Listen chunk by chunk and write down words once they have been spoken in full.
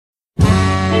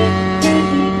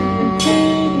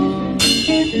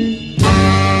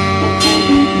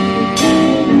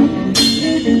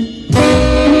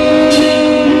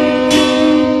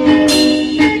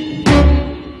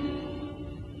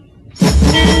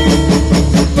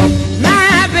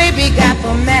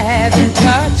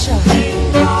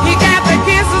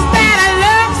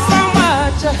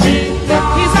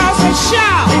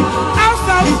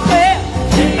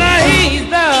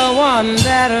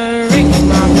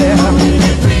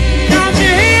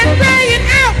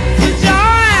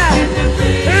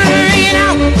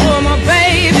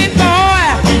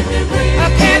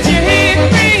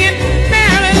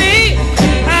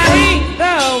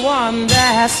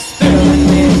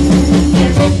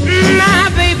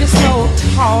My baby's so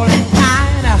tall and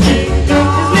fine.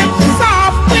 His lips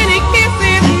soft when he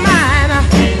kisses mine.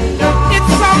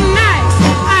 It's so nice,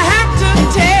 I have to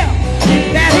tell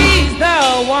that he's the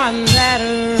one that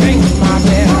rings my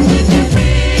bell.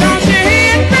 Don't you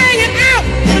hear it ringing out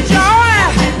for joy?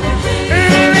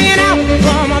 Ringing out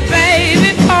for my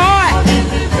baby boy.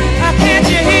 Can't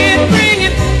you hear it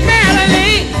ringing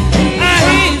merrily?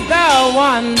 He's the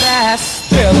one that's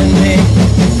thrilling me.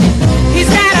 He's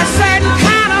got a certain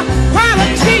kind of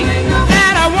quality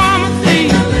that a woman sees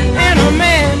in a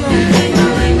man.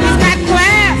 He's got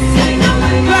class,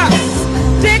 plus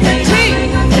dignity.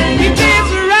 He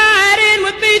fits right in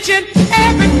with each and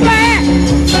every plan.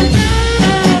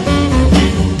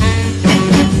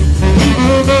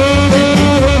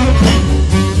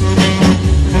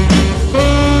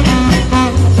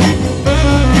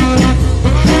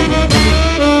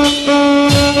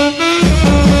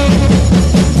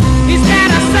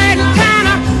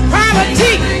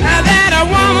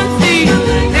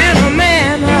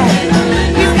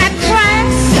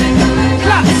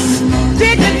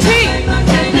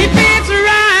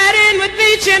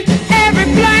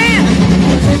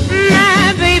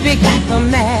 The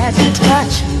magic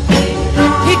touch.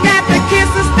 He got the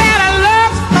kisses that I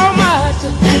love so much.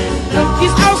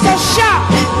 He's oh so sharp,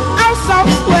 oh so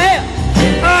swell.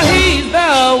 He's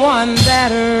the one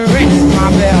that